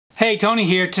Hey, Tony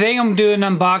here. Today I'm doing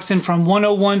an unboxing from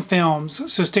 101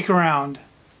 Films, so stick around.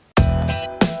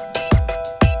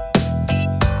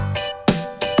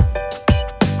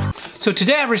 So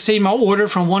today I received my order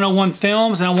from 101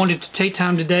 Films and I wanted to take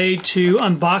time today to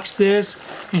unbox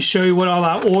this and show you what all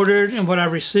I ordered and what I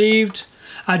received.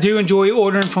 I do enjoy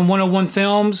ordering from 101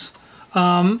 Films.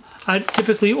 I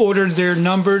typically order their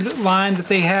numbered line that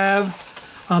they have,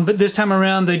 but this time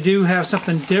around they do have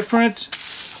something different.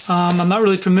 I'm not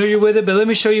really familiar with it, but let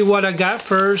me show you what I got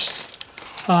first.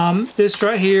 This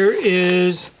right here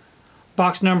is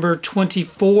box number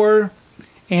 24,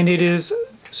 and it is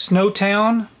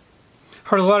Snowtown.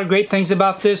 Heard a lot of great things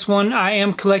about this one. I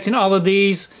am collecting all of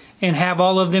these and have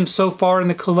all of them so far in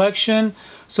the collection,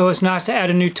 so it's nice to add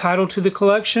a new title to the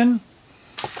collection.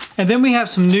 And then we have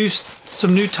some new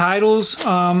titles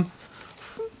from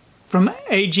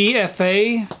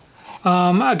AGFA.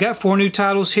 I got 4 new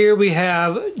titles here. We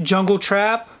have Jungle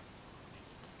Trap.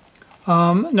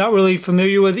 Not really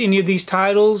familiar with any of these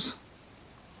titles.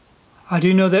 I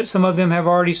do know that some of them have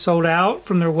already sold out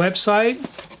from their website.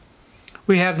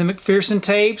 We have the McPherson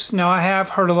tapes. Now I have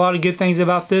heard a lot of good things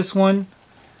about this one.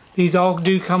 These all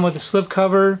do come with a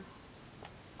slipcover.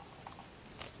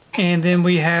 And then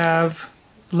we have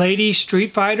Lady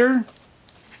Street Fighter.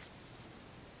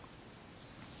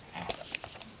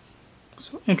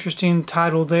 So interesting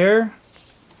title there.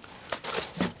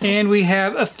 And we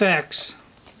have Effects.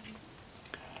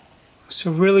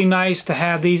 So really nice to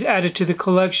have these added to the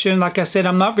collection. Like I said,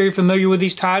 I'm not very familiar with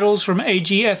these titles from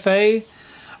AGFA.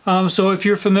 So if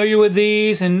you're familiar with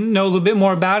these and know a little bit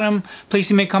more about them, please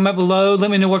leave me a comment below. Let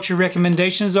me know what your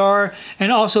recommendations are.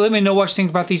 And also let me know what you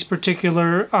think about these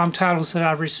particular titles that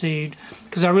I've received,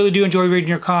 because I really do enjoy reading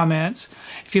your comments.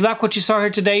 If you like what you saw here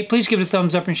today, please give it a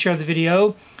thumbs up and share the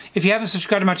video. If you haven't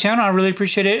subscribed to my channel, I really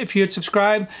appreciate it if you would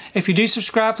subscribe. If you do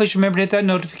subscribe, please remember to hit that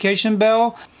notification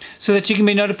bell so that you can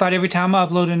be notified every time I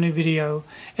upload a new video.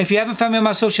 If you haven't found me on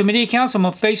my social media accounts, I'm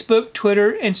on Facebook,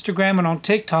 Twitter, Instagram, and on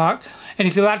TikTok. And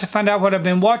if you'd like to find out what I've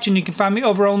been watching, you can find me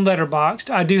over on Letterboxd.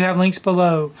 I do have links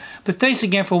below. But thanks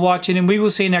again for watching, and we will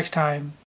see you next time.